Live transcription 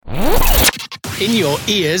In your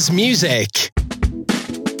ears, music.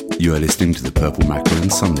 You are listening to the Purple Mackerel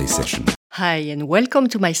Sunday Session. Hi and welcome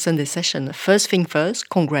to my Sunday session. First thing first,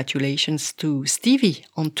 congratulations to Stevie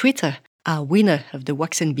on Twitter, our winner of the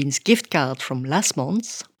Wax and Beans gift card from last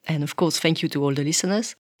month. And of course, thank you to all the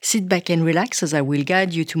listeners. Sit back and relax as I will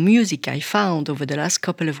guide you to music I found over the last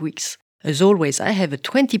couple of weeks. As always, I have a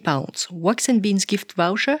 £20 Wax and Beans gift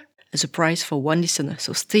voucher as a prize for one listener,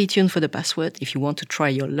 so stay tuned for the password if you want to try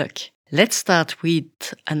your luck. Let's start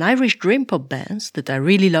with an Irish dream pop band that I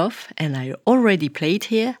really love and I already played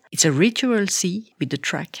here. It's a Ritual C with the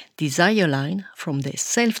track Desire Line from their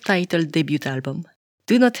self-titled debut album.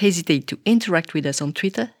 Do not hesitate to interact with us on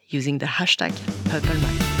Twitter using the hashtag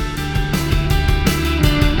PurpleMac.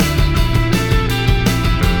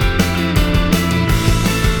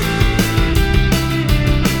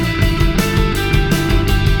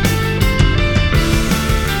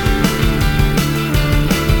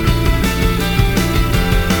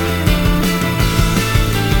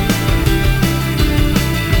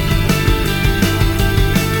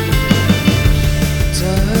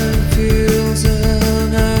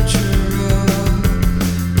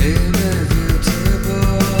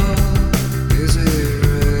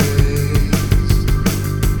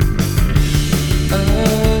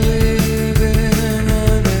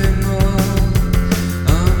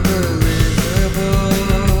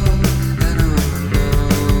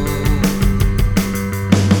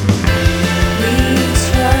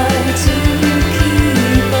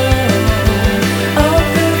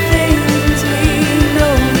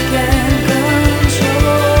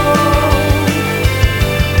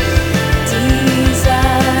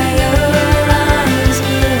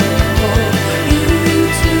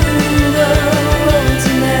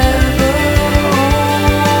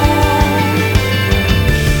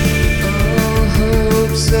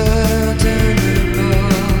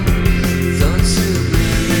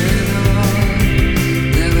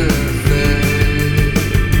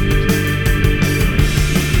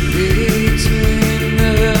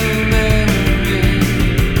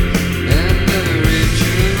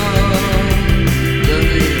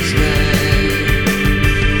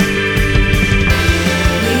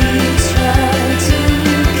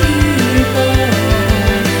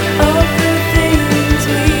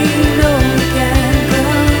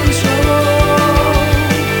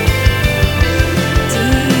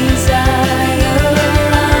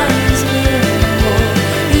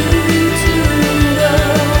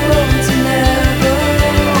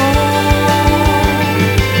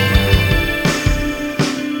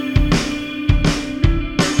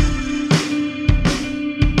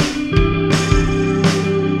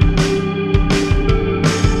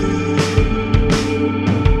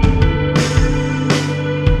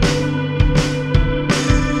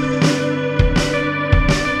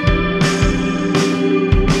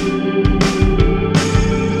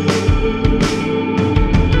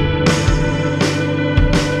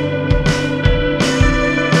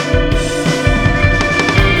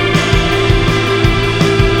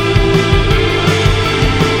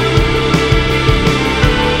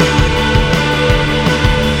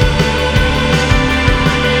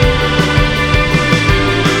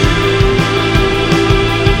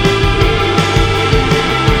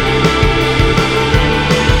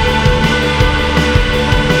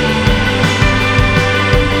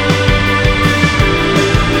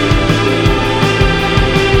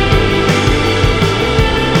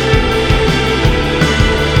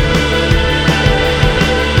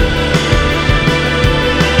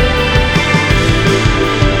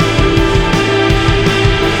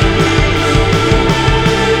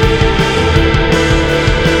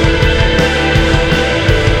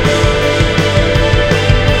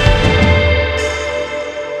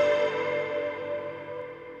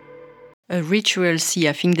 Ritual C,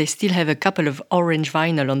 I think they still have a couple of orange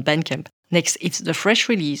vinyl on Bandcamp. Next, it's the fresh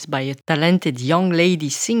release by a talented young lady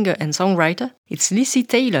singer and songwriter. It's Lizzie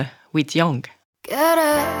Taylor with Young.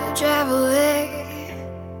 Gotta drive away,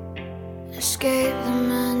 escape the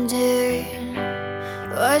mundane,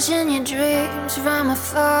 watching your dreams from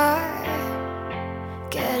afar,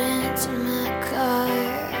 get into my car,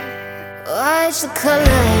 watch the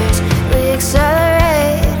colors, we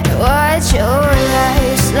accelerate, watch your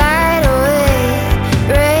life slide away,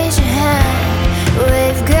 raise your hand,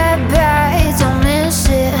 wave goodbye, don't miss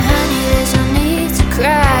it, honey, there's no need to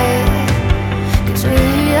cry, 'cause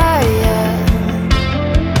we are young,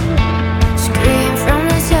 scream from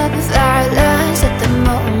the top of our lungs at the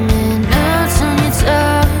moment, now turn your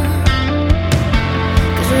tongue,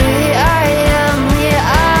 'cause we are young, we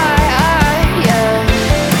are young,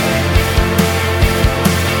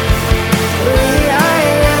 we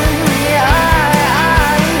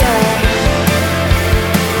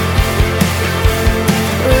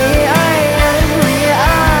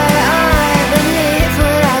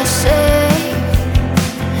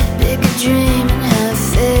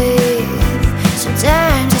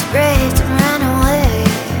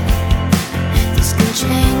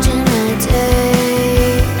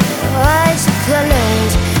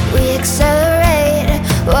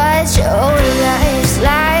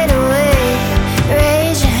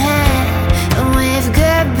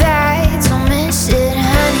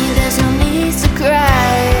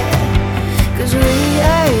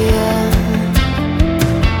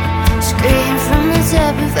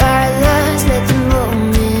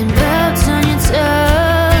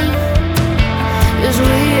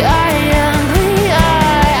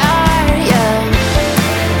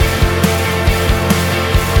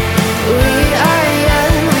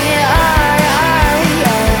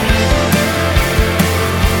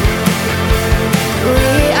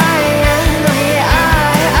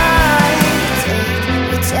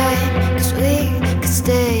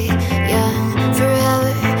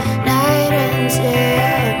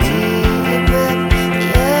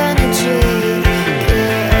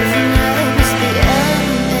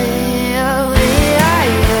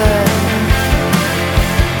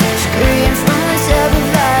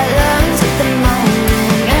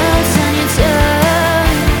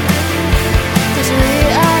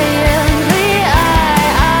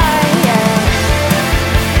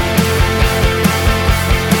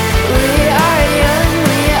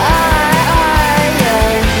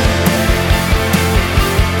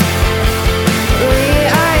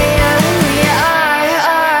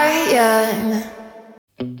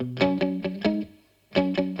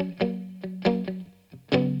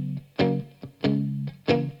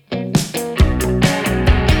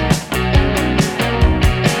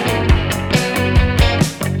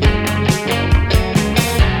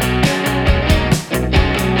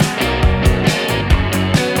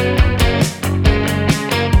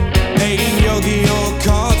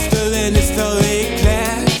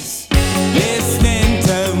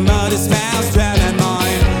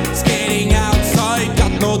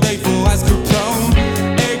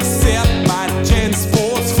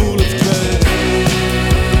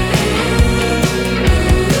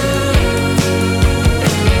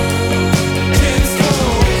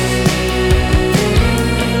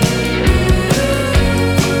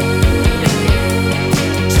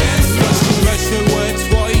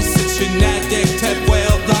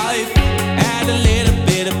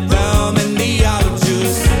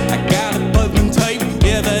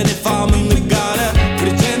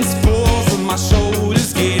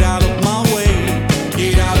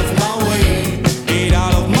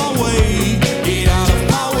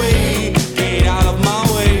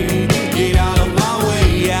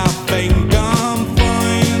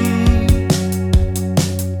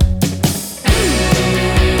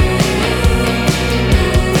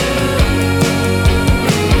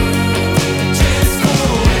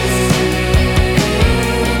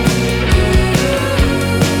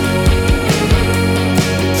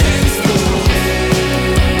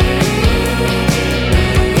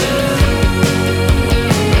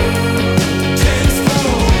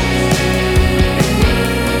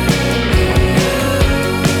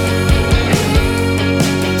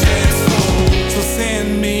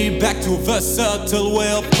a subtle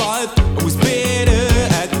way of life. I was better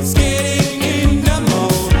at skating in the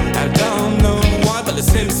mode. I don't know why, but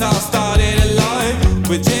since I started alive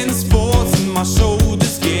with gin sports and my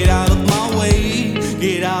shoulders, get out of my way,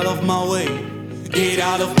 get out of my way, get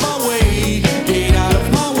out of my way, get out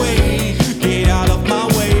of my way, get out of my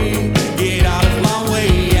way, get out of my way.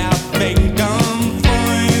 I think I'm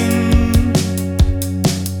fine.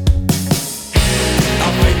 I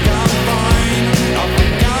think I'm fine. I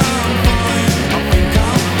think I'm fine. I think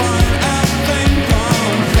I'm fine. I think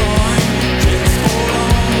I'm fine. Just hold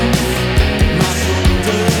on my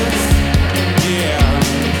shoulders. Yeah.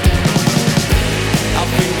 I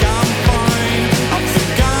think I'm fine. I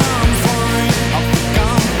think I'm fine. I think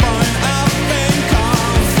I'm fine. I think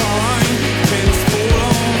I'm fine. Just hold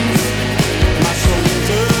on my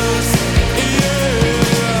shoulders. Yeah.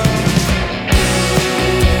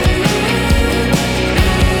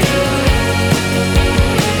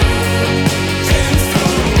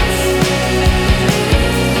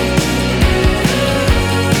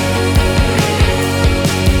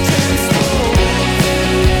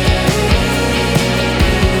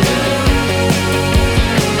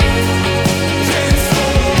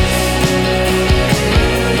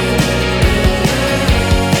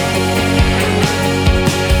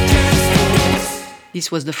 This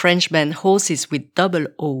was the French band Horses with double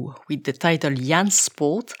O, with the title Jan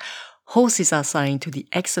Sport. Horses are signed to the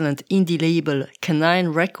excellent indie label Canine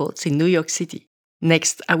Records in New York City.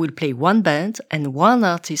 Next, I will play one band and one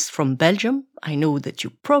artist from Belgium. I know that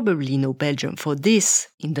you probably know Belgium for this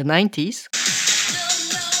in the 90s.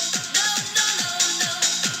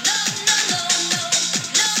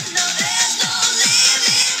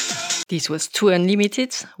 This was Too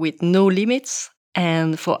Unlimited with No Limits,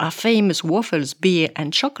 and for our famous waffles, beer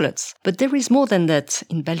and chocolates. But there is more than that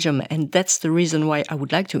in Belgium, and that's the reason why I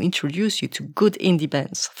would like to introduce you to good indie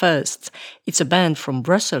bands. First, it's a band from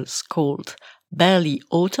Brussels called Barely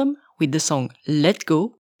Autumn with the song Let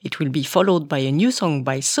Go. It will be followed by a new song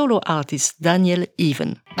by solo artist Daniel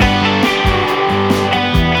Even.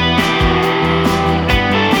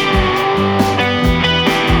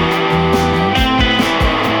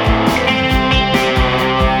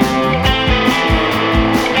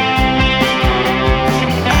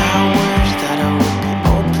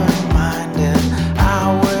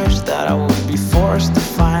 To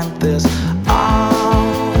find this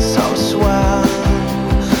all so swell,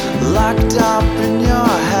 locked up in your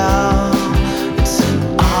hell. It's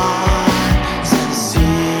an odd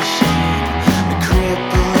sensation, a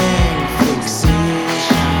crippling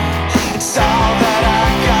fixation. It's all that I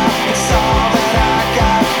got, it's all that I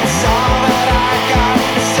got, it's all that I got.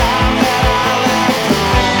 It's time that I let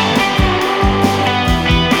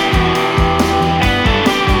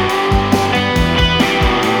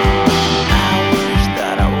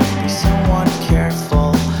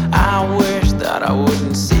careful. I wish that I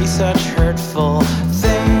wouldn't see such hurtful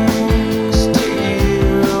things to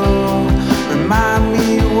you. Remind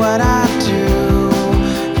me what I do.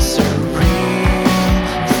 It's a real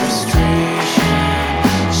frustration,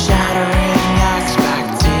 shattering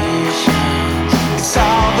expectations. It's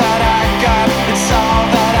all that I got. It's all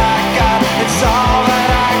that I got. It's all that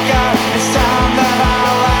I got. It's time that I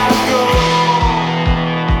let go.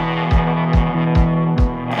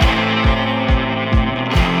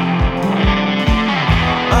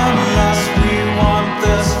 Unless we want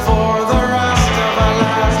this for the rest of our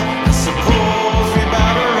lives, I suppose we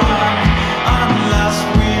better run. Unless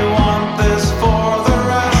we want this for the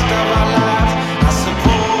rest of our lives, I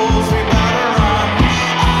suppose we better run.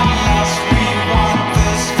 Unless we want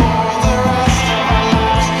this for the rest of our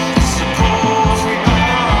lives, I suppose we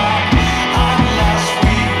better run. Unless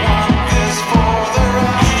we want this for the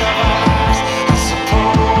rest of our lives, I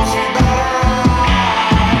suppose we better run.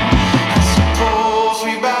 I suppose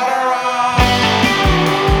we better run.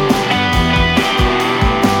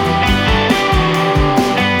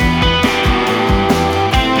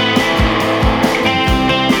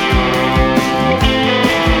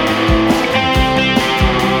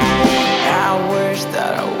 I wish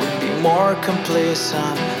that I would be more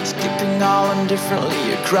complacent, skipping all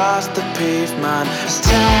indifferently across the pavement. As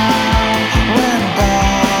time went by,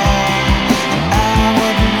 and I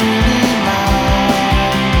wouldn't really mind,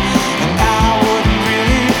 and I wouldn't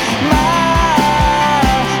really mind.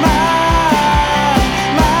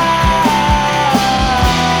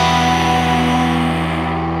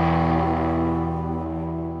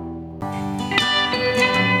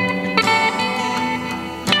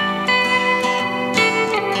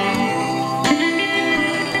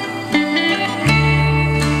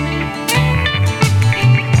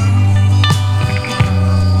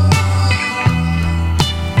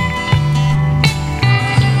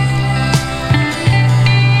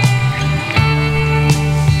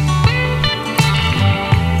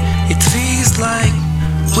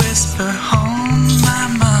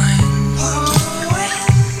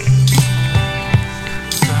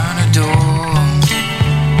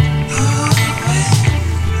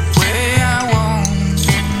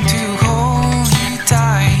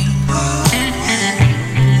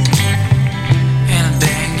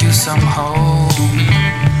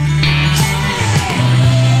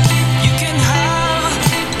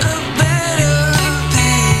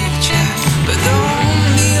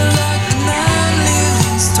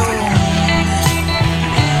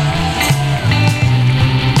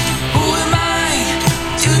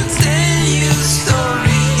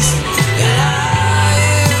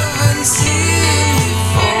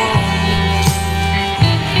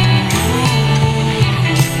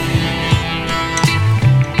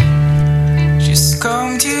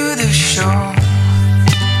 show.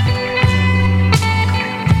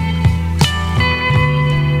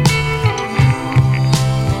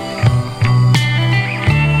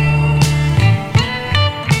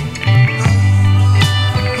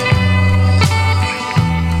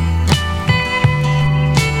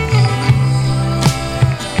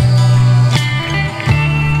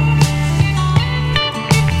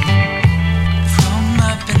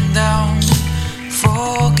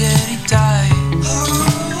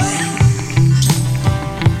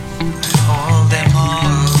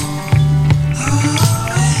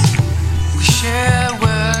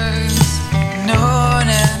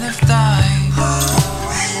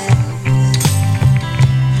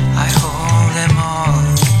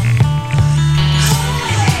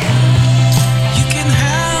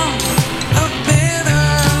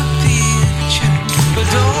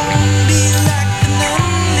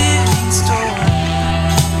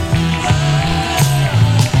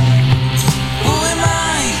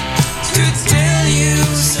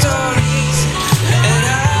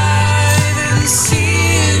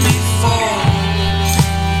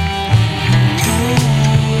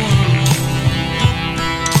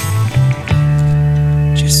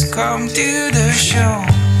 Come to the show.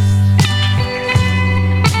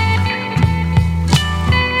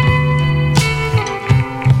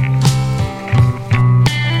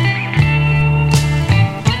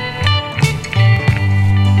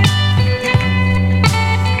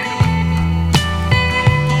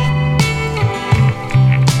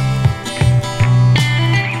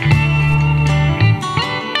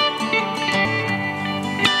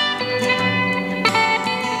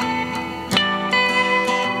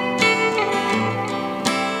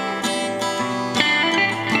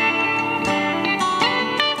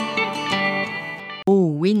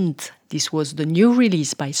 Wind. This was the new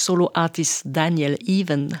release by solo artist Daniel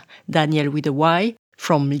Even, Daniel with a Y,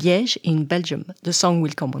 from Liège in Belgium. The song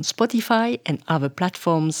will come on Spotify and other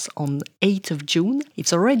platforms on 8th of June.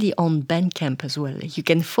 It's already on Bandcamp as well. You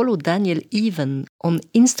can follow Daniel Even on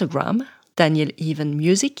Instagram, Daniel Even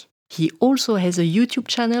Music. He also has a YouTube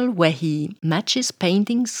channel where he matches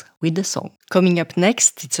paintings with the song. Coming up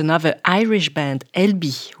next, it's another Irish band,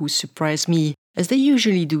 Elby, who surprised me as they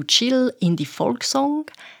usually do chill indie folk song.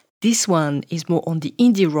 This one is more on the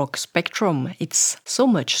indie rock spectrum. It's so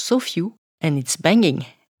much, so few, and it's banging.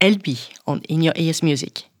 Elby on In Your Ears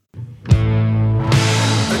Music.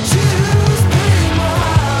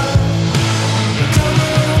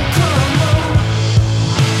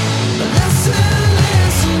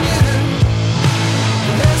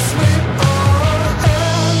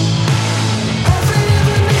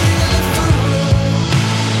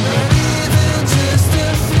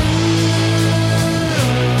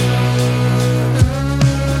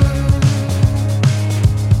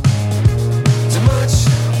 Too much,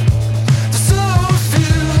 so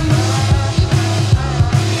few.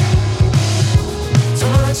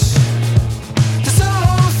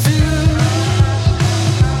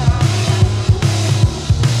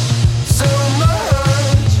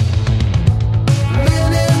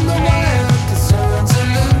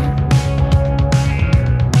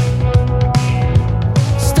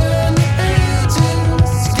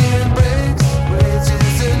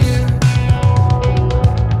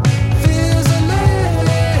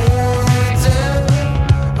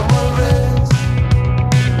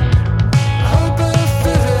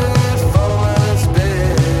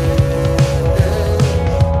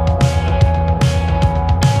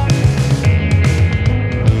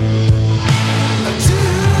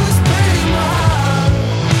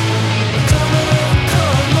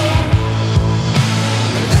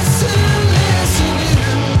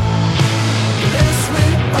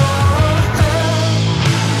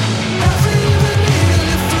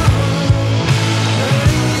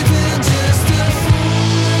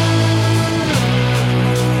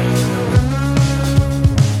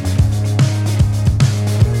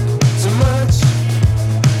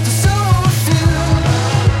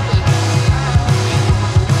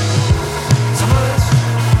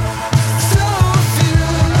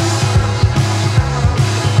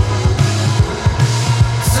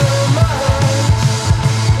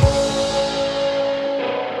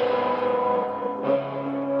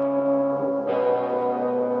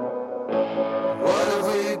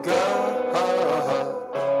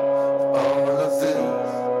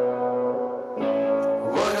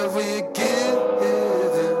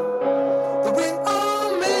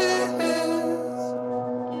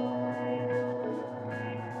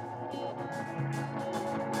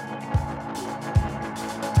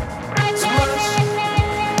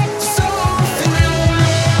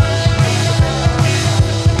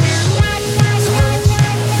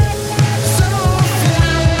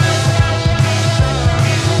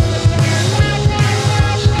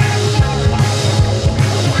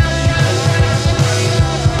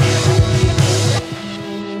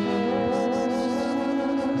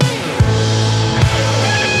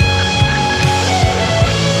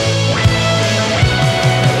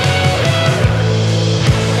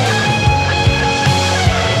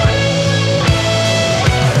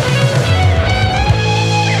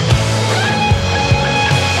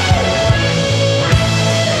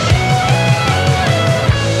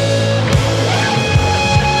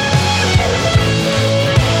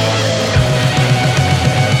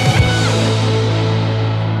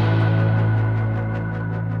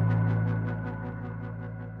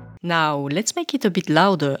 Now, let's make it a bit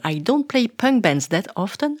louder. I don't play punk bands that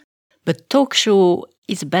often, but Talk Show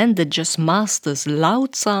is a band that just masters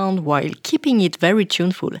loud sound while keeping it very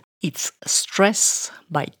tuneful. It's Stress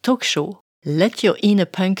by Talk Show. Let your inner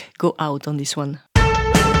punk go out on this one.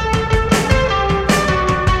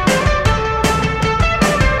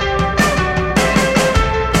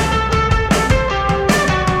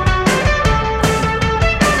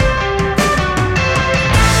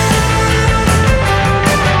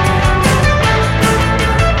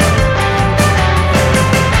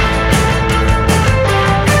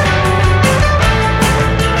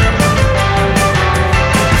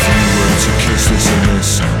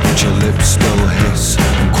 Would your lips still hiss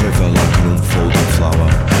and quiver like an unfolding flower?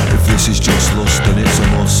 If this is just lust, then it's a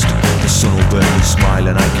must. The sun will burn you smile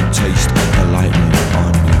and I can taste the lightning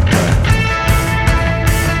on your breath.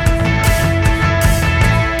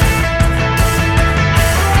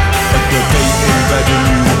 A debate in bed and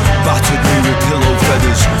you battered me with pillow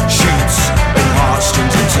feathers, sheets and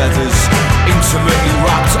heartstrings and tethers, intimately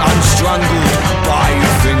wrapped and strangled by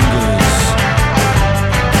your fingers.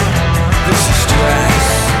 This is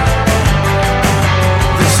stress.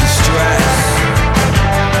 This is stress.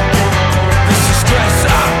 This is stress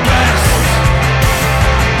at best.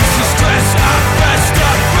 This is stress at best,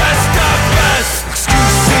 at best, at best.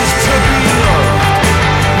 Excuses to be loved,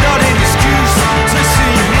 not an excuse to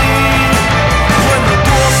see me. When the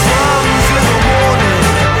door slams in the morning,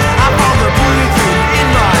 I found the breathing in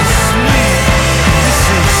my sleep. This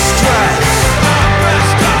is stress. At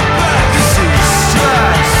best, at best. This is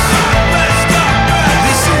stress.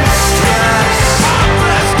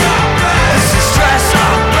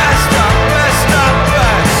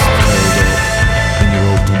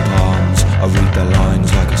 I read the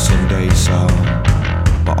lines like a Sunday psalm,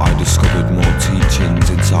 but I discovered more teachings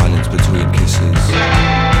in silence between kisses.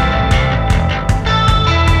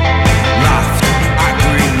 Laughed at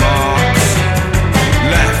green marks,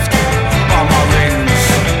 left by my rings.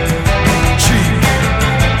 Cheap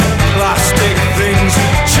plastic things,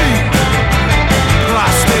 cheap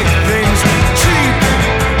plastic things, cheap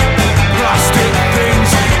plastic things,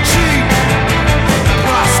 cheap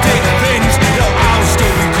plastic things. No, I'll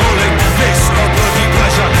still be calling this a bloody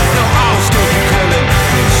pleasure. No, I'll still be calling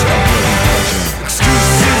this a bloody pleasure.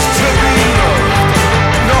 Excuses to be loved,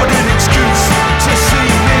 not an excuse to see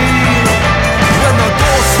me. When the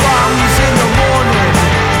door slams in the morning,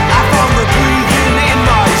 I found the breathing in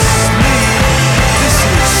my sleep. This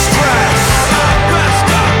is stress.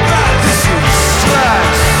 This is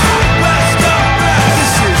stress.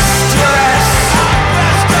 This is stress.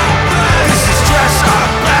 This is stress at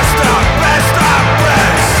best, at best, at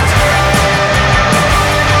best.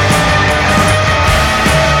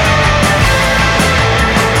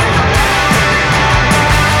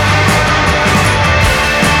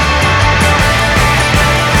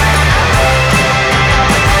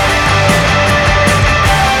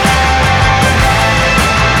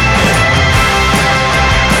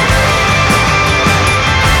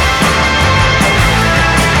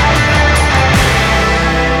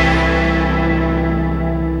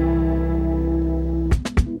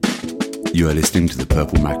 You are listening to the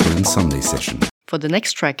Purple Macaron Sunday Session. For the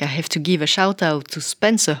next track, I have to give a shout out to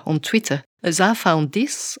Spencer on Twitter, as I found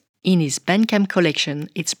this in his Bandcamp collection.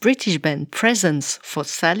 It's British band Presents for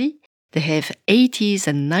Sally. They have 80s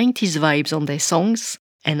and 90s vibes on their songs,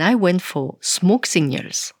 and I went for Smoke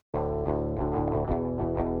Signals.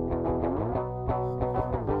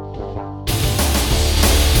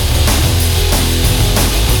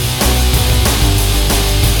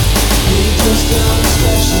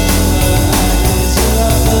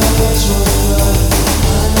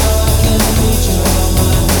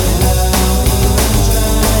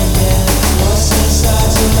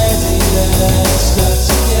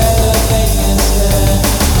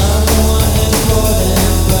 I'm the one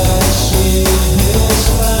important, but she is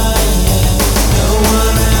mine.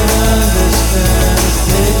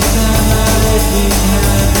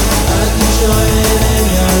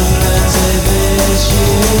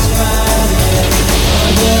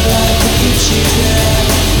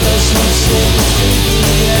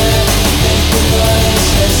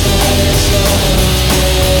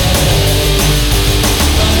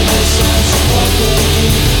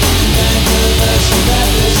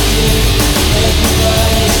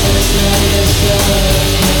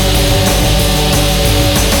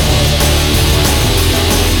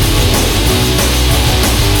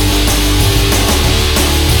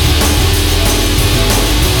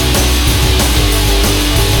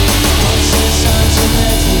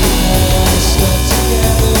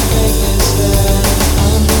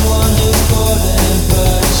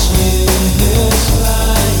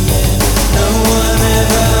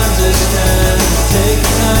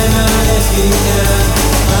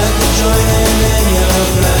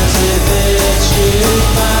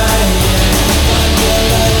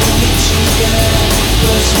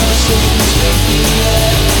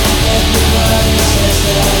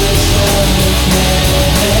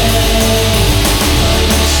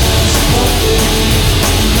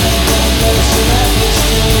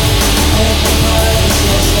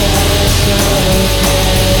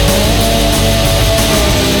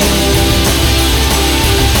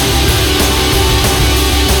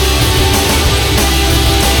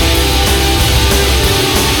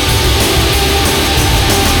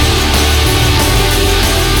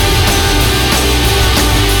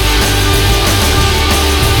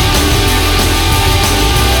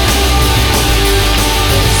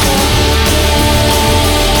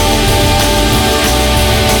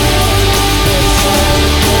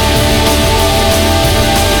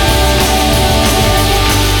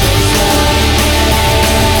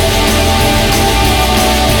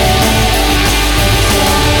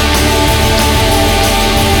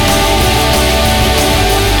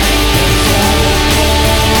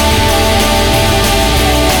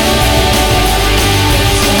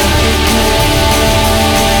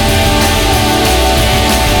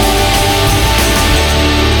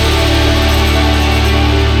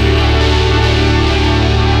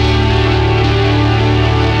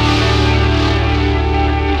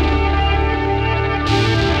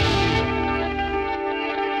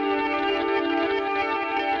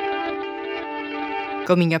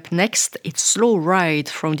 Coming up next, it's Slow Ride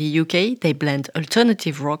from the UK. They blend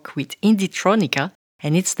alternative rock with indie-tronica,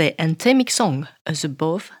 and it's their anthemic song, As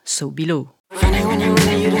Above, So Below. Funny when you're with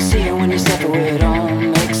it, you don't see it. When you step away, it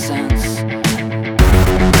don't make sense.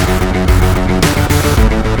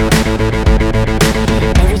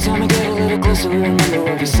 Every time I get a little closer, we remember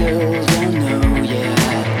what we still don't know yet.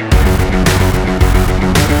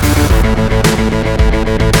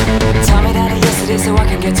 Tell me that yesterday so I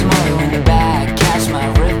can get tomorrow in the back. Catch my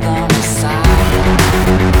rhythm aside.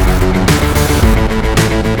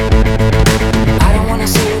 I don't wanna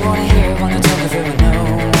see it, wanna hear it, wanna talk of it with no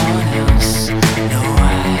one else. No, oh,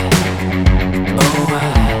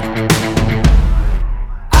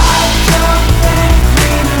 I don't think we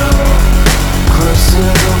know.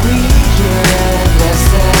 Closer we get, less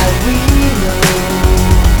that we know.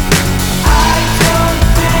 I don't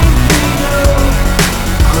think we know.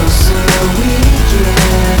 Closer we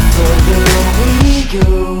get, further we go.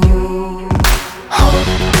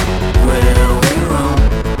 Where we roam,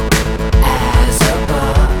 as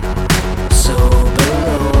above, so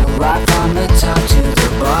below. Right from the top to the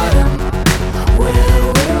bottom. Where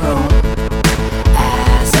we roam,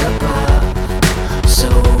 as above, so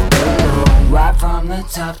below. Right from the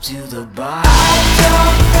top to the bottom. I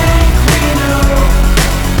don't think we know.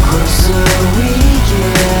 Closer we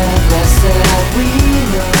get, less that we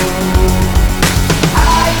know.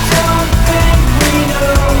 I don't think we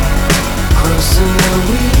know. Closer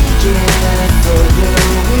we get, further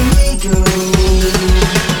we go.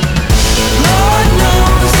 Lord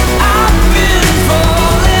knows I've been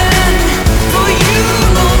falling for you,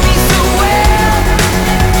 know me so well.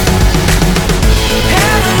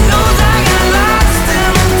 Heaven knows I got lost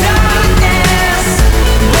in the darkness.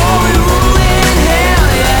 Oh, we rule in hell,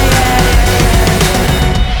 yeah, yeah, yeah.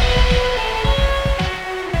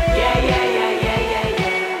 Yeah, yeah, yeah, yeah, yeah,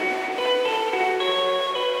 yeah.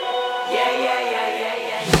 Yeah, yeah, yeah, yeah, yeah,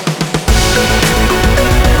 yeah.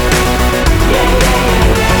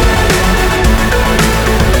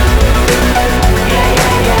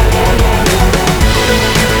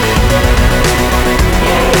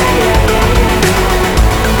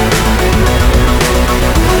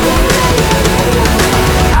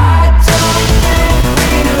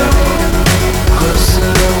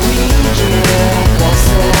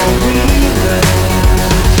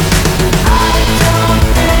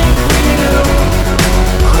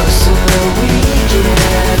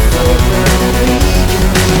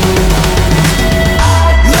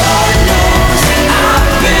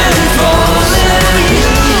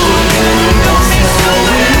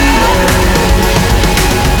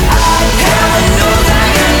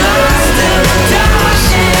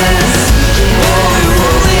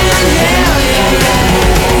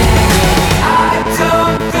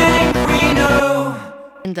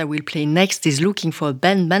 I will play next is looking for a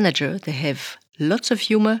band manager. They have lots of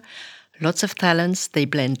humor, lots of talents. They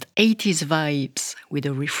blend 80s vibes with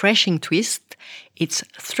a refreshing twist. It's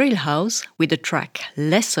Thrill House with the track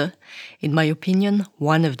Lesser, in my opinion,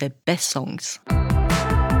 one of their best songs.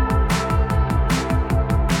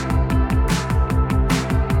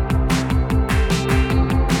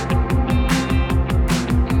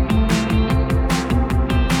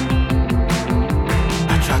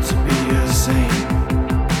 I tried to be a saint,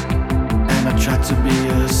 and I tried to be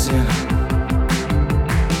a sinner.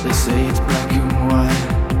 They say it's black and white,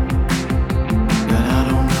 but I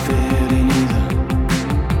don't fit in either.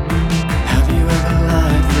 Have you ever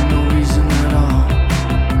lied for no reason at all?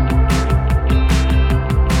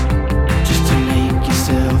 Just to make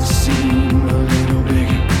yourself seem a little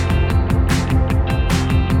bigger.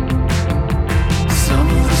 Some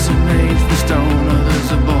of us are made for stone, others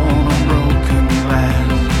are born on broken glass.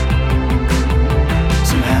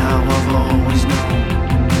 Somehow I've always known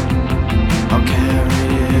I'll carry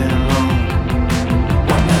it alone.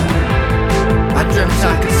 One night I dreamt I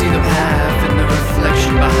could see the path and the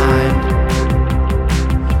reflection behind.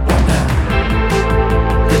 One night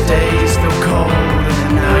the days feel cold and the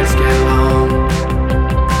nights get long.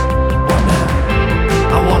 One night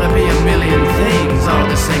I wanna be a million things all at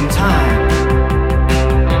the same time.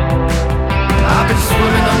 I've been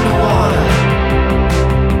swimming underwater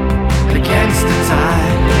against the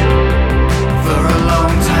tide for a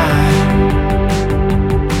long time.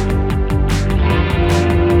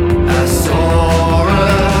 I saw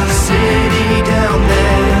a city down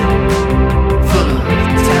there full of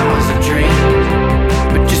towers of dreams,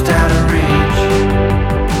 but just out of reach.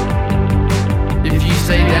 If you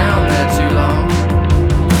stay down there too long,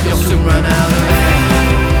 you'll soon run out of air.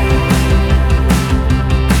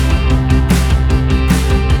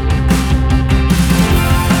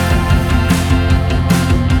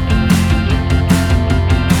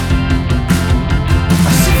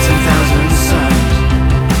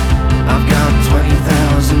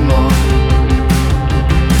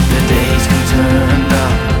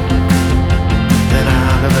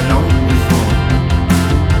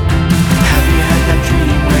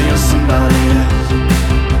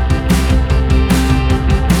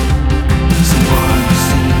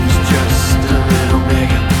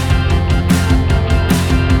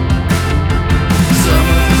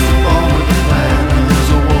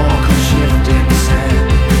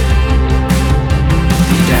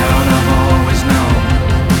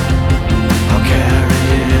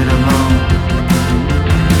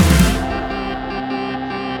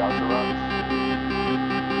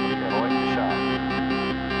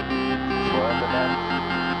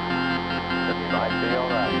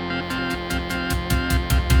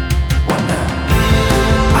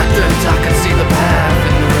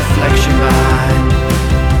 direction behind.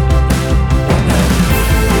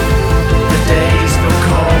 The days feel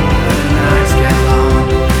cold and the nights get long.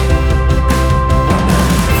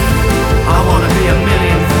 I wanna be a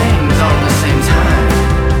million things all at the same time.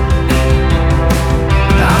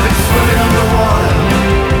 I've been swimming underwater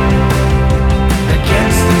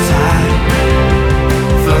against the tide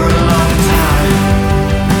for a long time.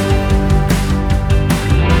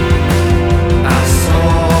 I saw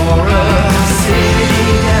a city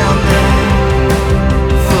down there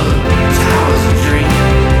full of towers of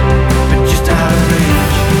dreams, but just out of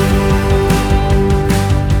reach.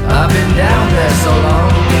 I've been down there so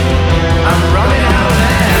long, I'm running out of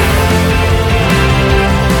air.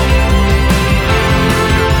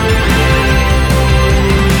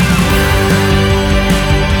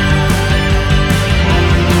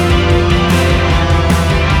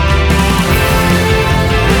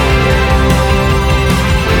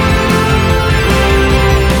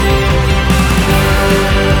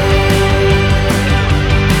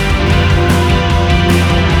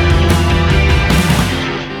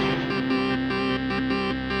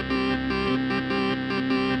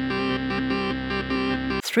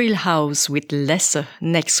 Thrill House with Lesser.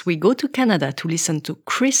 Next, we go to Canada to listen to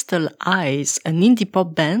Crystal Eyes, an indie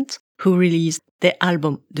pop band who released their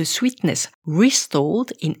album The Sweetness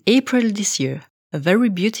Restored in April this year. A very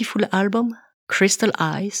beautiful album, Crystal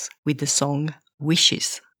Eyes, with the song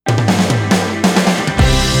Wishes.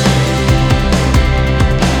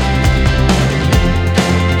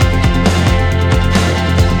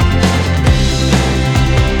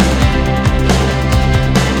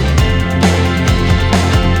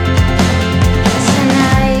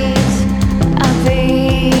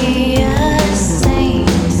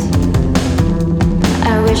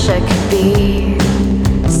 I could be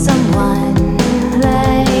someone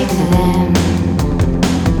like them.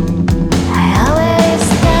 I always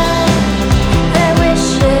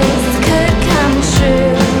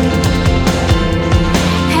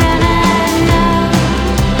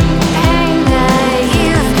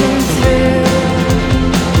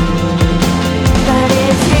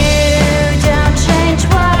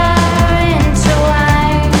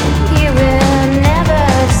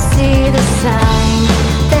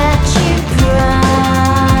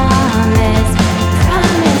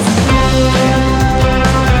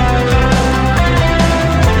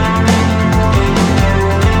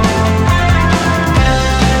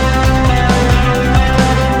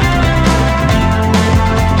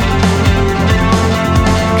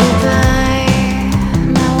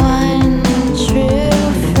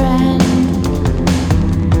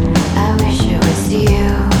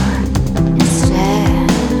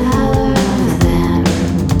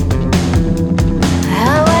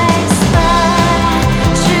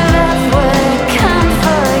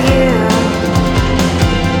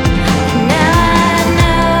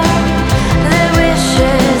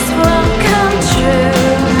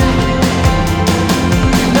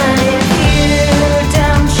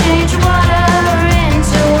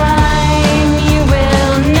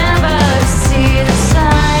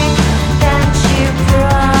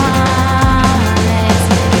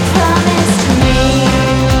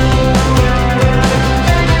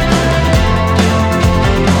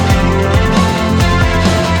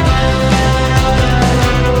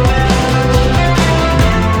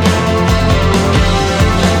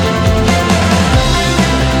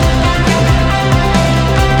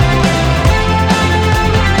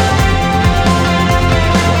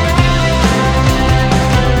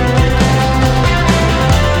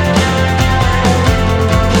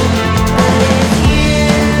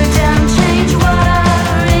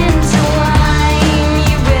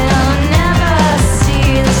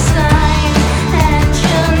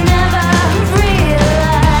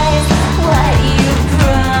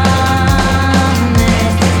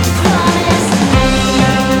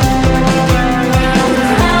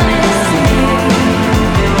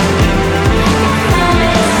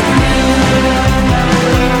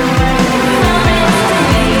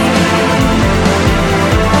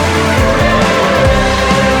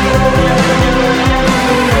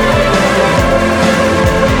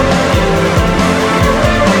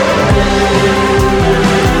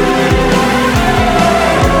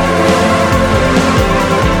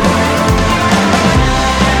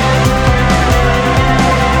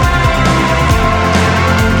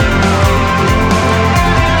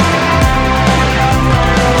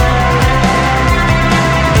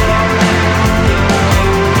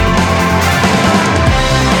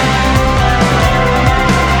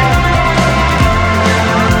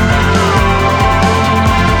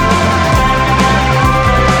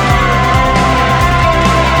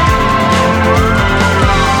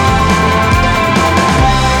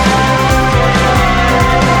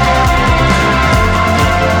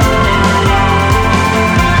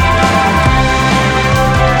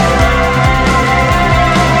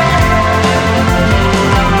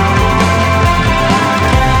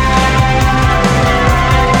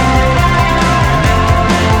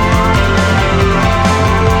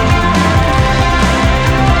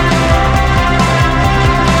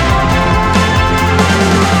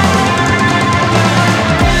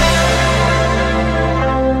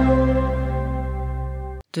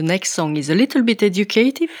The next song is a little bit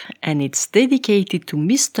educative and it's dedicated to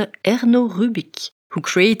Mr. Erno Rubik, who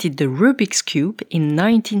created the Rubik's Cube in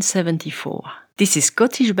 1974. This is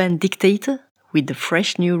Scottish band Dictator with the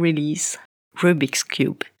fresh new release, Rubik's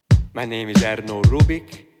Cube. My name is Erno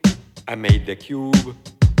Rubik. I made the cube.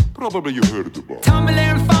 Probably you heard about it.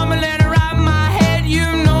 Tumbling, fumbling around my head, you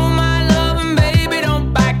know my love, and baby,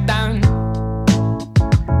 don't back down.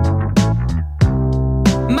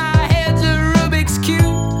 My head's a Rubik's Cube.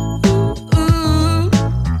 Ooh.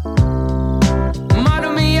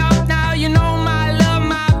 Model me up now, you know my love,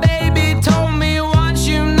 my baby told me once,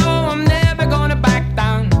 you know I'm never gonna back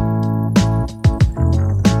down.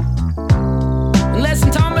 Unless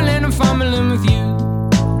I'm tumbling and fumbling with you.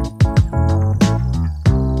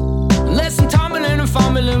 Unless I'm tumbling and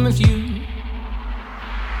fumbling with you.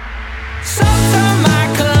 Salt on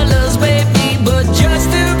my colors, baby, but just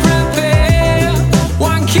to prepare.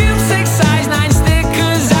 1 cube, 6 size, 9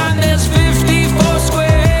 stickers, and there's 54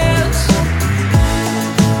 squares.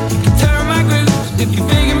 You can turn my grooves if you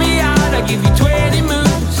figure me out. I'll give you 20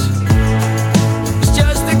 moves. It's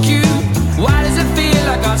just a cube. Why does it feel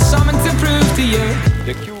like I got something to prove to you?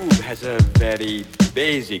 The cube has a very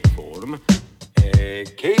basic form,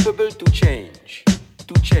 capable to change,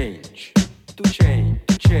 to change, to change,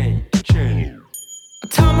 to change, to change. I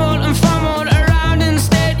tumbled and fumbled around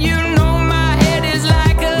instead. You know my head is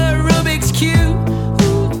like a Rubik's Cube.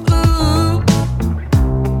 Ooh, ooh.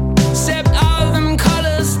 Except all them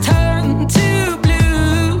colors turn to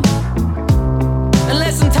blue.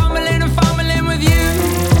 Unless I'm tumbling and fumbling with you.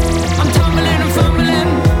 I'm tumbling and fumbling.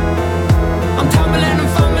 I'm tumbling and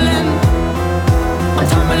fumbling. I'm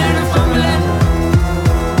tumbling and fumbling.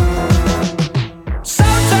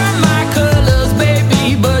 Salt on my colors,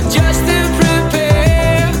 baby, but just to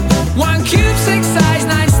prepare. 1 cube, 6 size,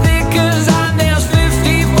 9 stickers, and there's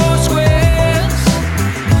 54 squares.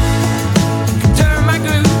 You can turn my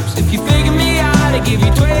grooves if you figure me out. I give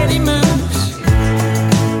you 20 moves.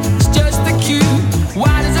 It's just a cube.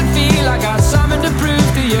 Why does it feel like I got something to prove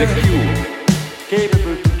to you? The cube,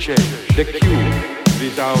 capable to change. The cube,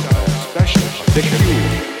 without a special. The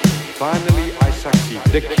cube, finally I succeed.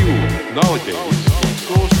 The cube, nowadays, it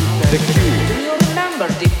goes to the cube. Do you remember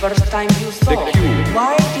the first time you saw The it? cube.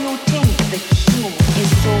 Why do you think the cube is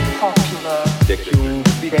so popular? The cube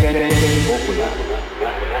became popular.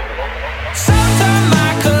 Salt on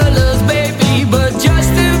my colors, baby, but just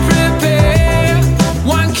to prepare.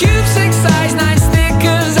 1 cube, 6 size, 9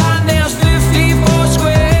 stickers, and there's 54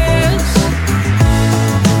 squares.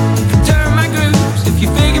 You can turn my grooves if you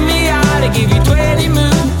figure me out. I give you 20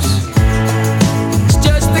 moves. It's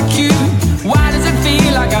just a cube. Why does it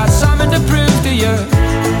feel like I got something to prove to you?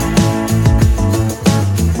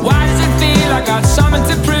 Why does it feel like I got something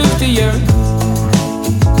to prove to you?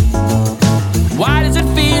 Why does it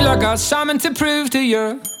feel like I got something to prove to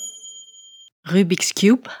you? Rubik's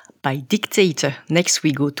Cube by Dictator. Next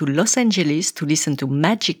we go to Los Angeles to listen to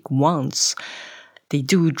Magic Wands. They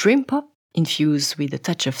do dream pop infused with a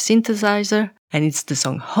touch of synthesizer, and it's the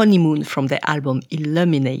song Honeymoon from their album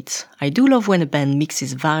Illuminate. I do love when a band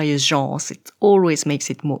mixes various genres, it always makes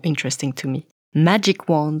it more interesting to me. Magic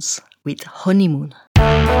Wands with Honeymoon.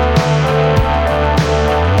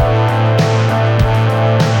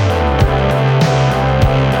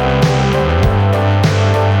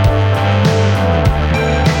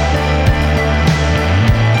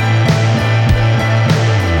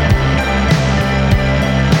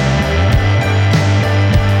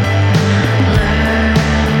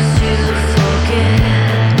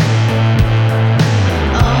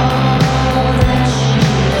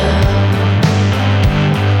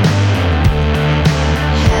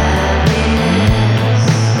 Happiness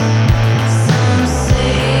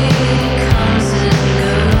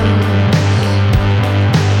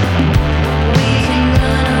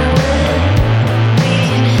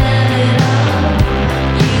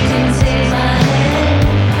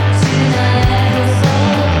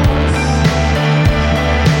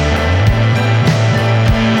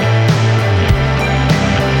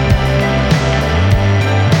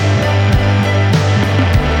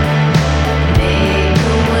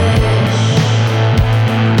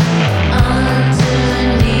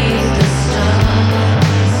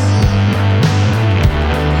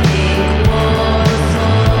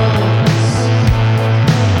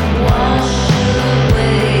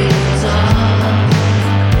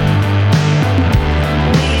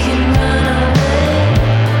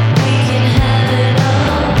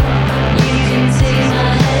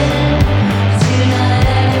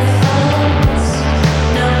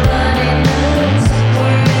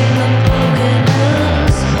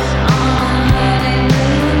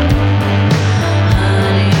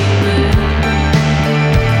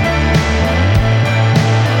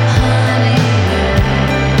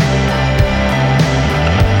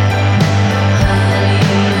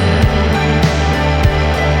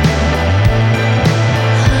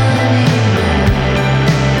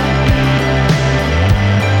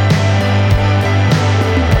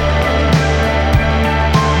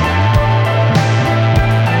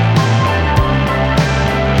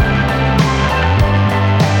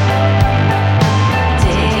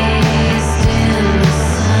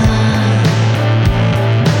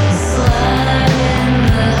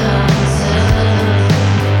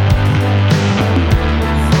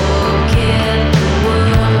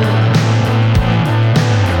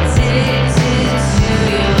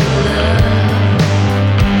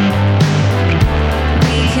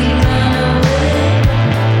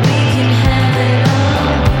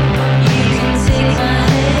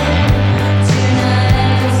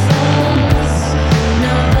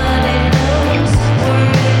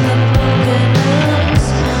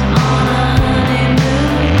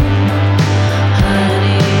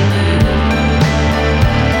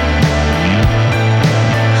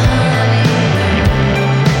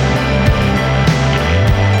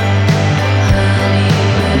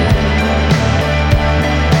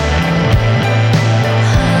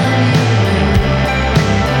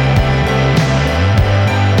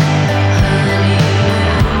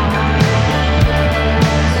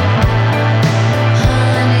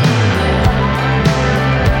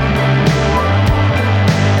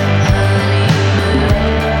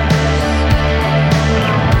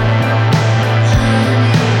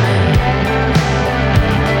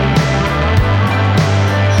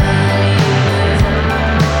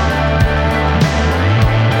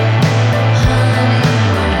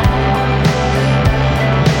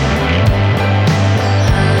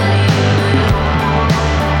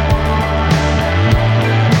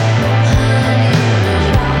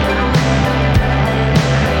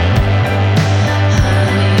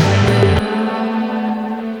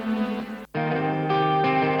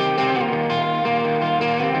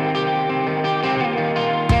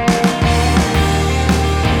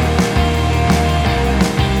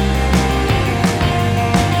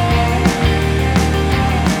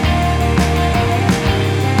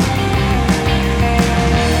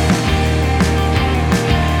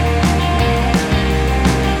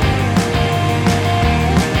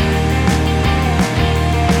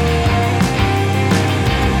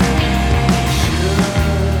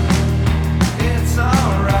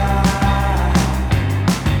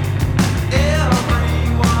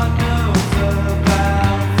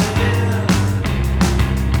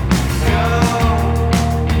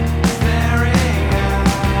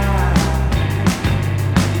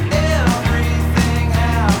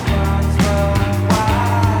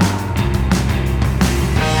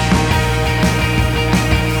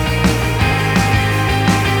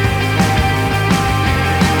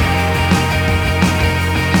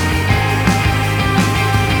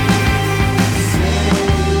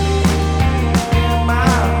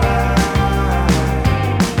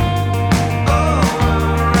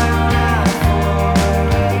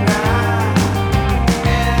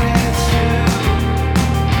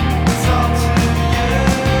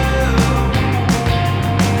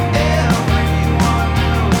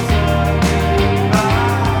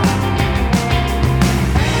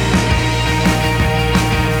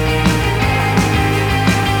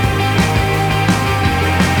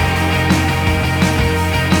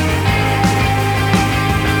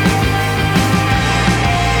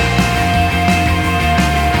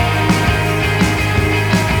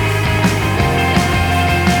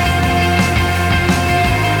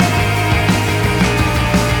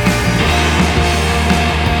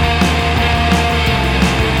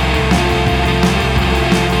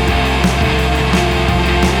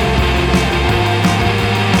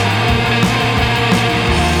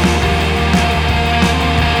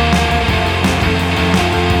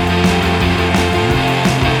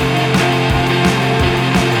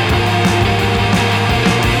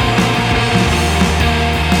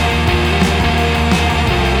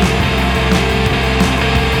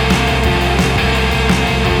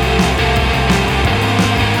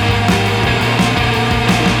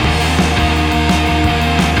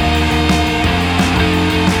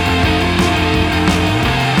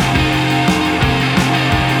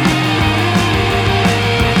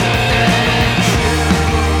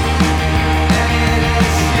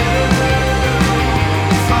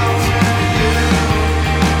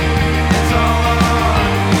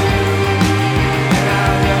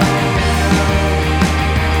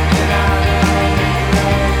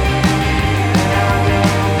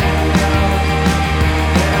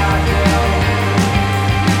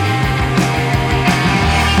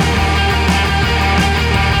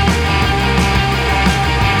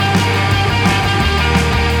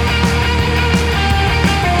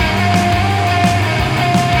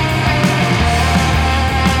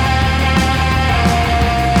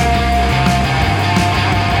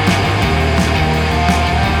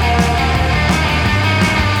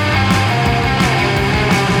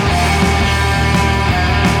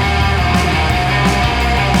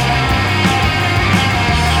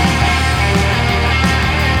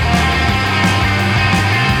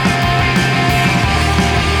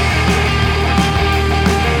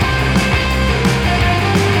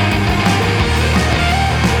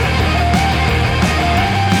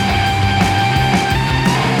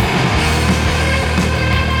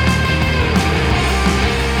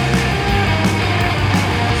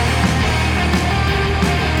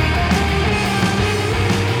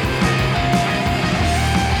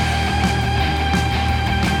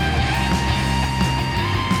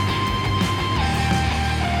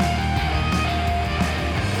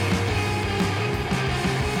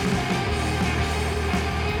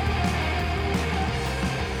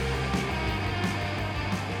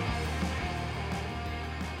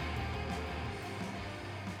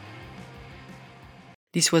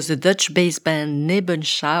This was the Dutch-based band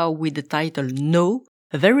Nebenschau with the title No,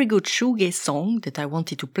 a very good shoegaze song that I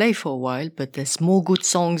wanted to play for a while, but there's more good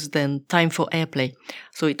songs than time for airplay,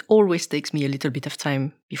 so it always takes me a little bit of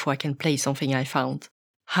time before I can play something I found.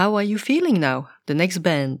 How are you feeling now? The next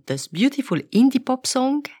band does beautiful indie pop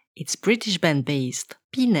song. It's British band based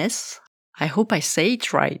P-Ness. I hope I say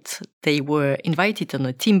it right. They were invited on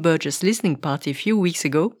a Tim Burgess listening party a few weeks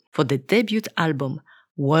ago for their debut album,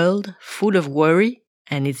 World Full of Worry,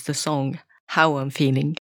 and it's the song How I'm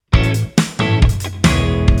Feeling.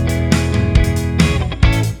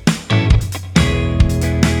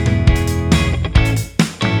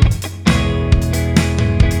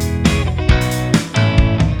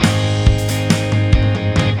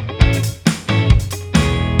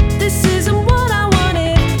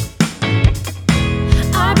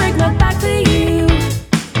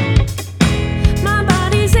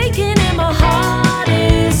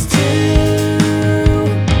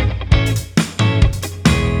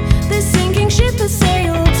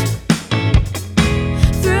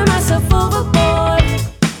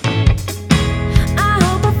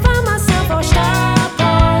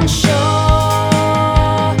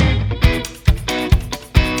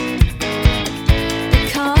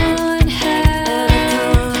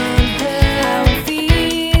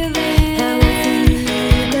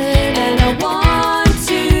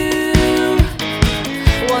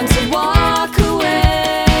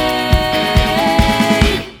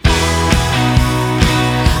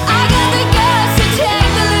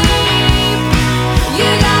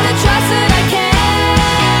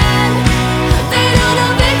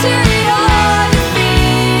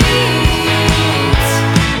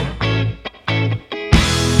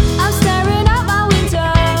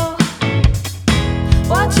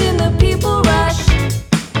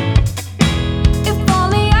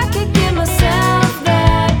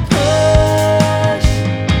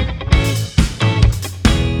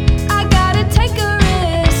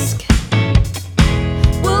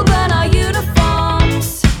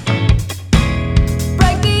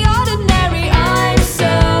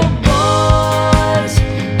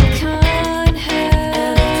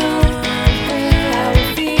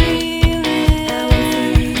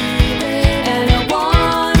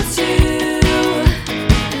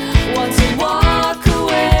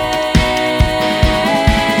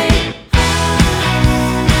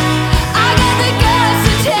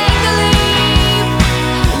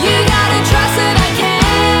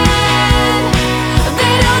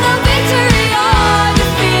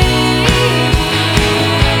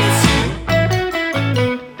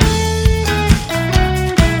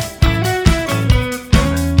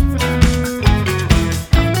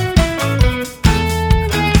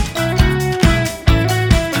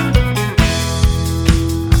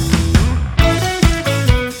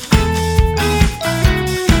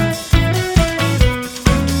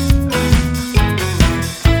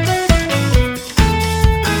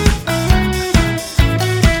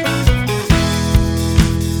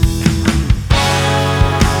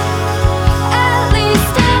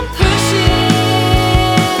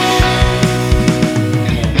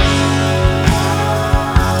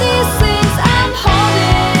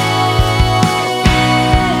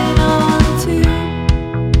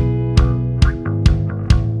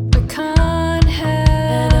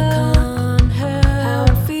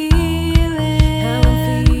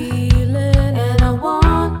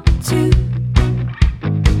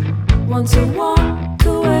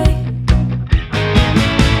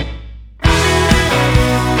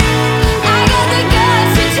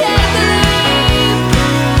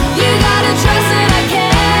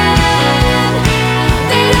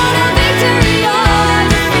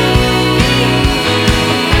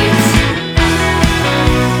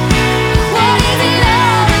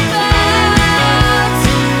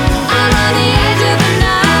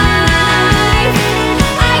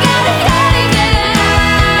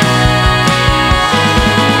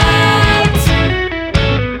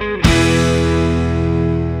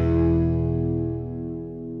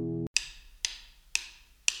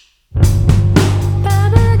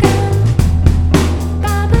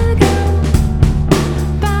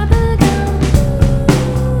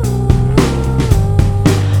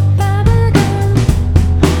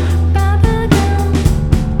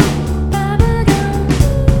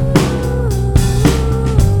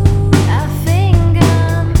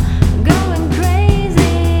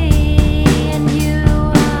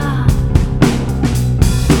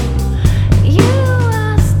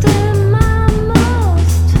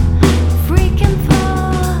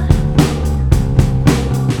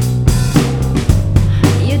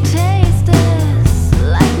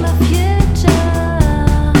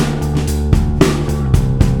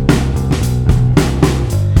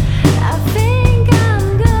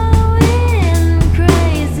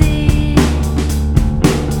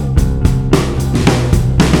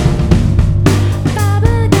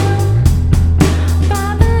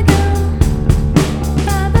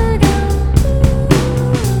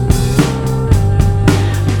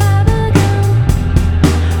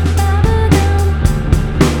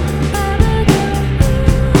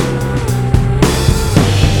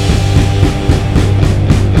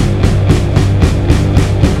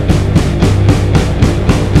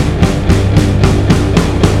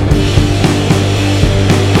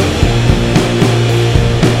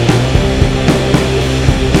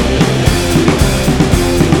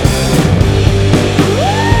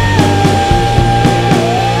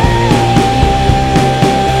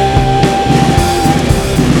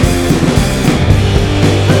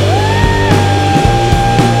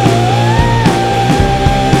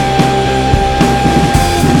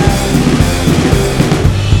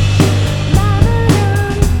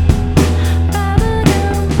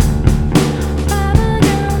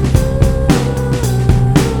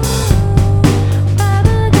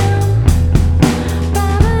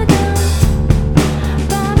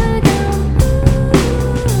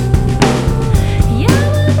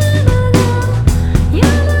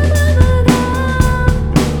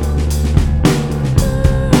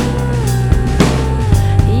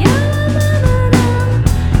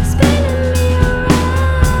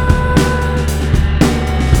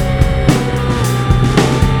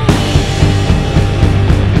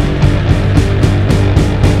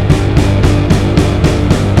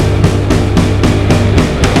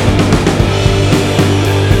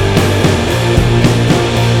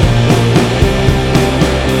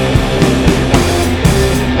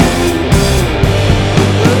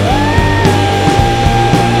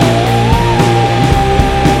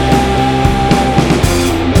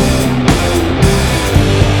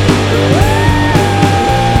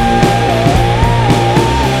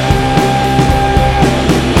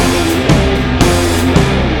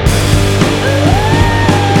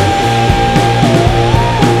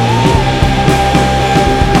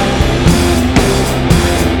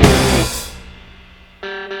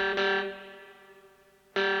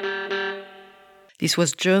 This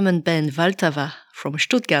was German band Waltava from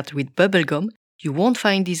Stuttgart with Bubblegum. You won't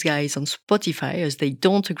find these guys on Spotify as they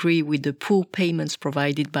don't agree with the poor payments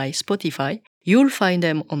provided by Spotify. You'll find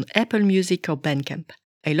them on Apple Music or Bandcamp.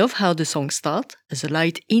 I love how the song starts as a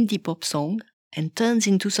light indie pop song and turns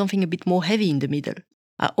into something a bit more heavy in the middle.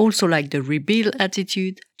 I also like the rebel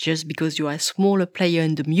attitude. Just because you are a smaller player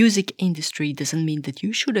in the music industry doesn't mean that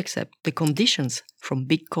you should accept the conditions from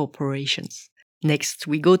big corporations. Next,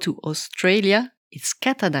 we go to Australia. It's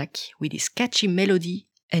Katanak with his catchy melody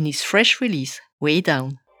and his fresh release, Way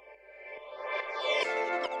Down.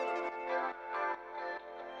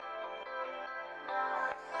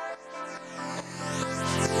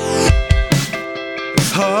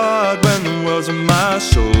 It's hard when the world's on my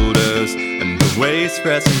shoulders and the weight's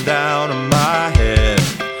pressing down on my head.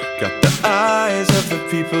 Got the eyes of the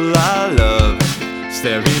people I love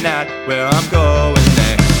staring at where I'm going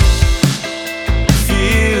next.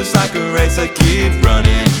 Feels like a race I keep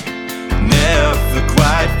running, never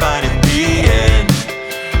quite finding the end.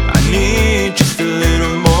 I need just a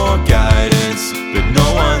little more guidance, but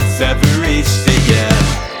no one's ever reached it yet.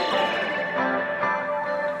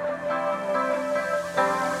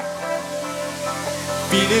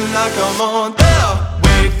 Feeling like I'm on the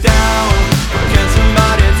way down. Can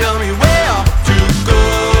somebody tell me where to go?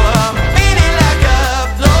 I'm feeling like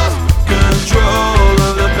I've lost control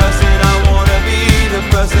of the person I wanna be, the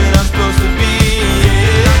person I'm supposed to be.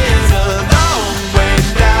 It's a long way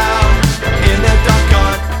down. In the dark,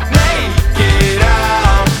 can't make it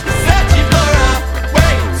out. Searching for a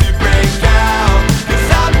way to break out, 'cause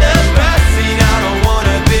I'm the person I don't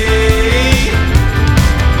wanna be.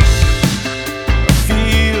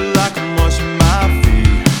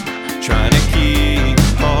 Trying to keep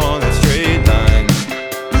on that straight line,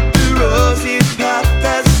 but the rosy path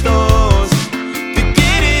that stalls to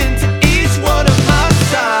get into each one of my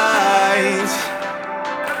sides.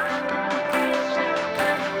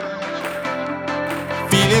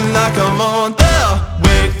 Feeling like I'm on the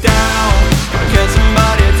way down. Can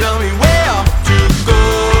somebody tell me where to go?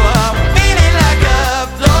 I'm feeling like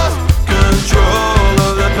I've lost control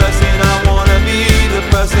of the person I wanna be, the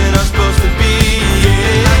person I'm supposed to be.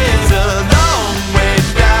 It's a long way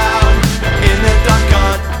down. In the dark,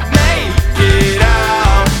 can't make it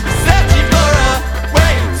out. Searching for a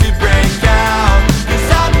way to break out, 'cause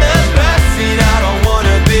I'm the person I don't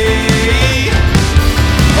wanna be.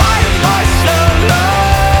 Why am I so lost?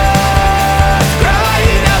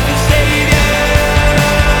 Crying out the stadium,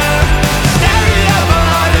 staring at my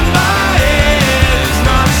heart in my ears,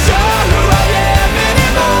 not sure who I am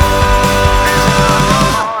anymore.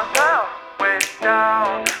 Way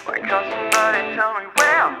down. Why can't somebody tell me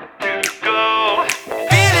where to go?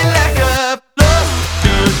 Feeling like I've lost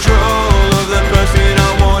control of the person I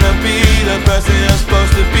wanna be, the person I'm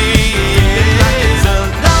supposed to be. It's a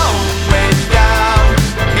long way down.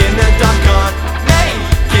 In the dark, can't make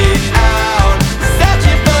it out.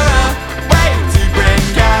 Searching for a way to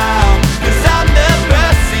break out, 'cause I'm the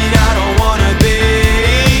person I don't wanna be.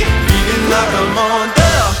 Feeling like I'm on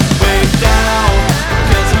the way down.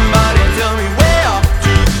 Can somebody tell me where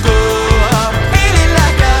to go? I'm feeling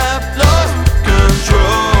like I've lost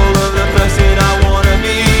control of the person I wanna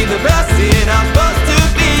be, the person I'm supposed to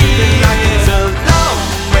be. It's a long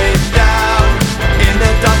way down. In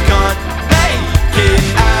the dark, can't make it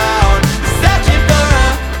out. Searching for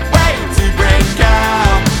a way to break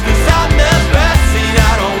out, 'cause I'm the person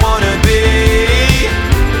I don't wanna be.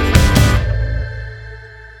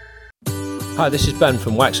 Hi, this is Ben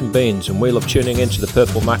from Wax and Beans, and we love tuning into the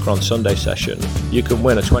Purple Macron Sunday session. You can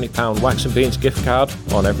win a £20 Wax and Beans gift card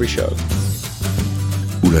on every show.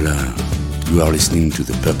 Ooh la la, you are listening to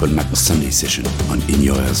the Purple Macron Sunday session on In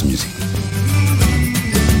Your Ears Music.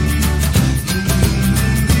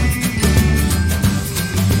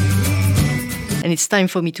 And it's time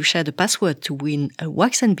for me to share the password to win a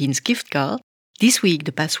Wax and Beans gift card. This week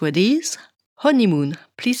the password is honeymoon.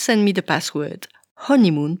 Please send me the password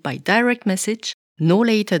honeymoon by direct message no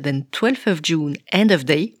later than 12th of June end of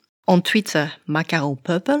day on Twitter Macaron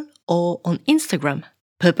Purple or on Instagram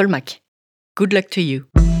Purple Mac. Good luck to you.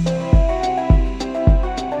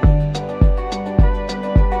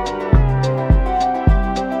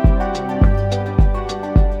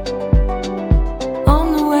 On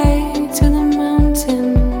the way to the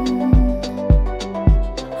mountain,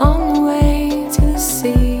 on the way to the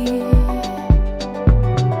sea,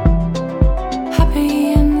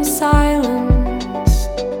 happy in the silence,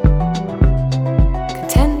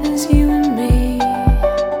 content as you and me,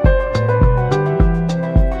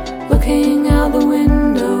 looking out the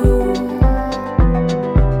window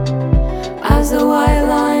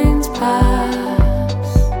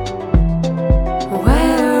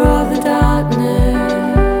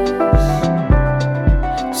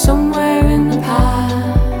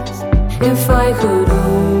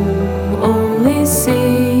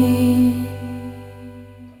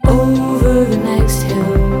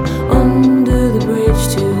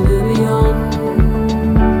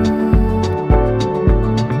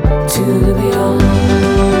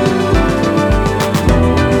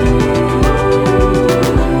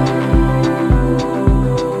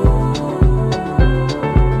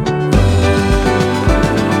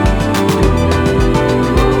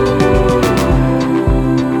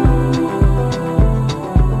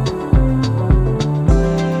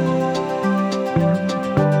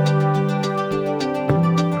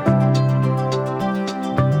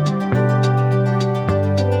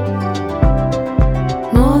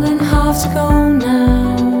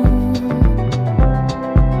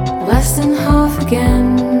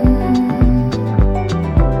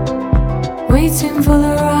waiting for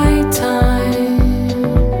the right time,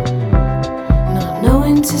 not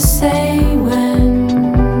knowing to say when.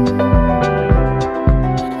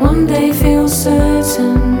 One day feels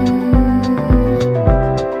certain,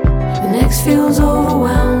 the next feels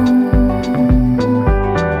overwhelmed.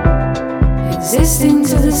 Existing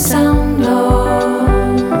to the sound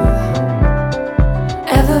of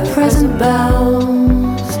ever-present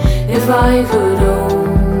bells. If I could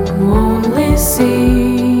only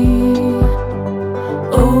see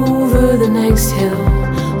over the next hill,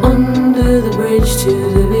 under the bridge to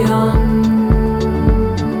the beyond,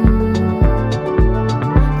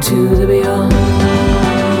 to the beyond.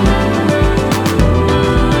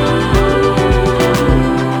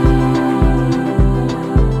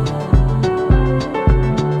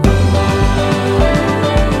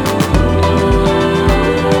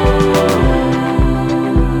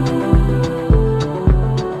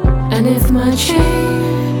 And if my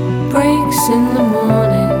chain breaks in the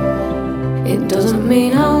morning, it doesn't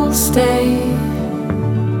mean I'll stay.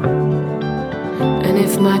 And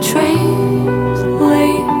if my train's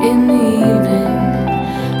late in the evening,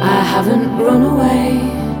 I haven't run away,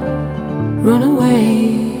 run away.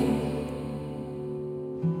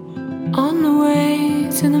 On the way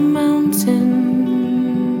to the mountain,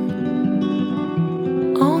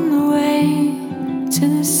 on the way to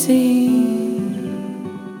the sea.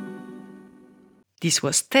 This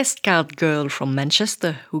was Test Card Girl from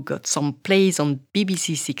Manchester, who got some plays on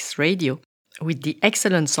BBC Six Radio with the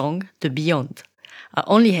excellent song The Beyond. I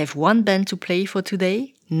only have one band to play for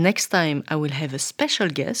today. Next time I will have a special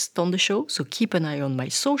guest on the show, so keep an eye on my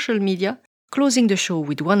social media. Closing the show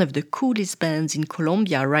with one of the coolest bands in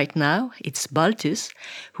Colombia right now, it's Baltus,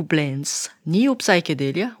 who blends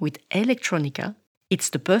neo-psychedelia with electronica. It's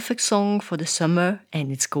the perfect song for the summer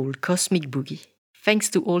and it's called Cosmic Boogie. Thanks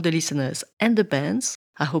to all the listeners and the bands.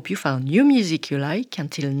 I hope you found new music you like.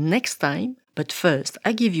 Until next time. But first,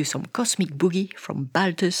 I give you some Cosmic Boogie from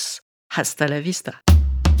Baltus. Hasta la vista.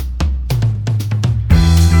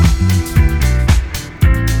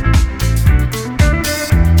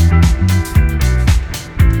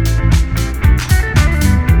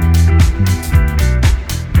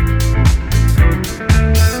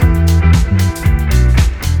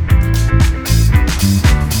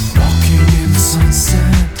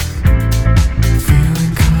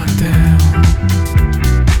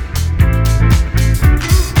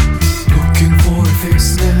 Looking for a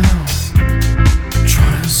fix now.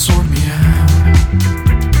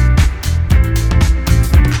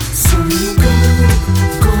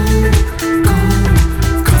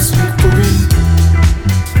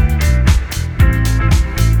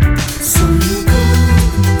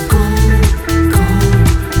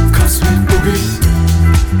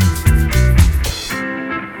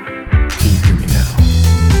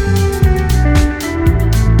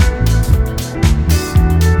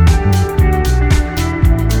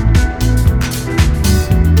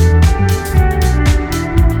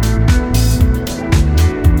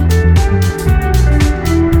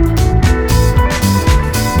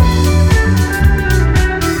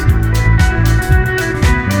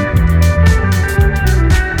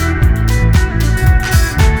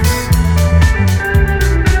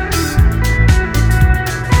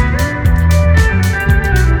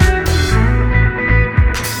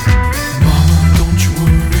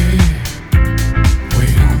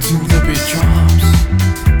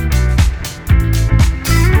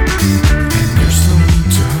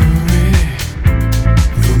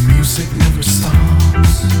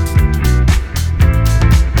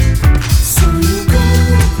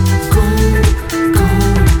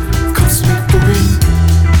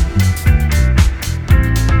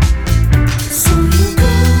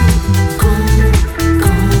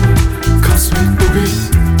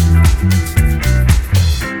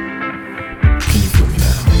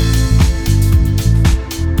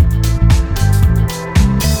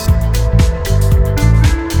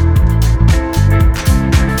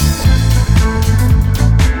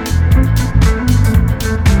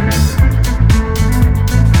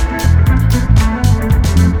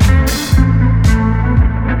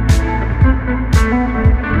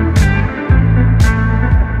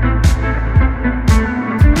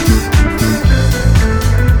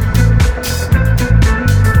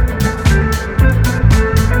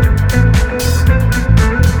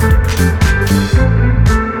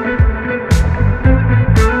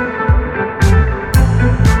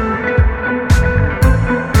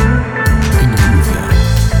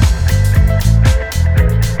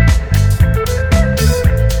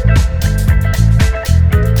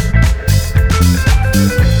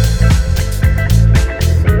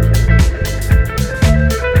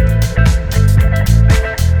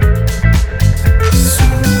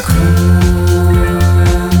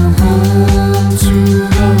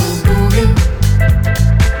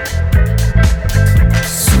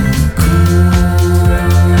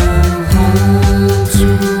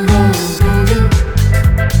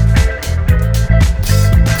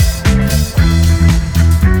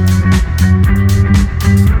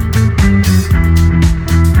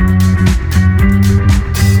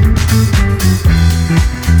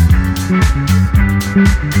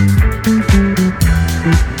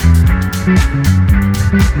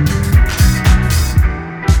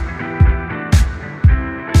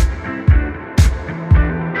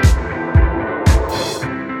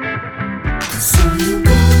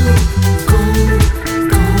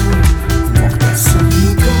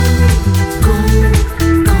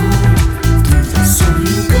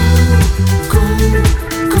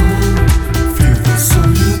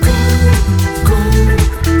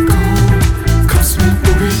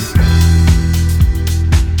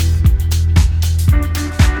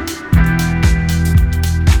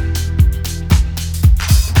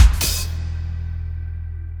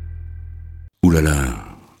 Ooh la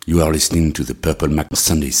la, you are listening to the Purple Mac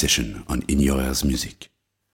Sunday session on In Your Ears Music.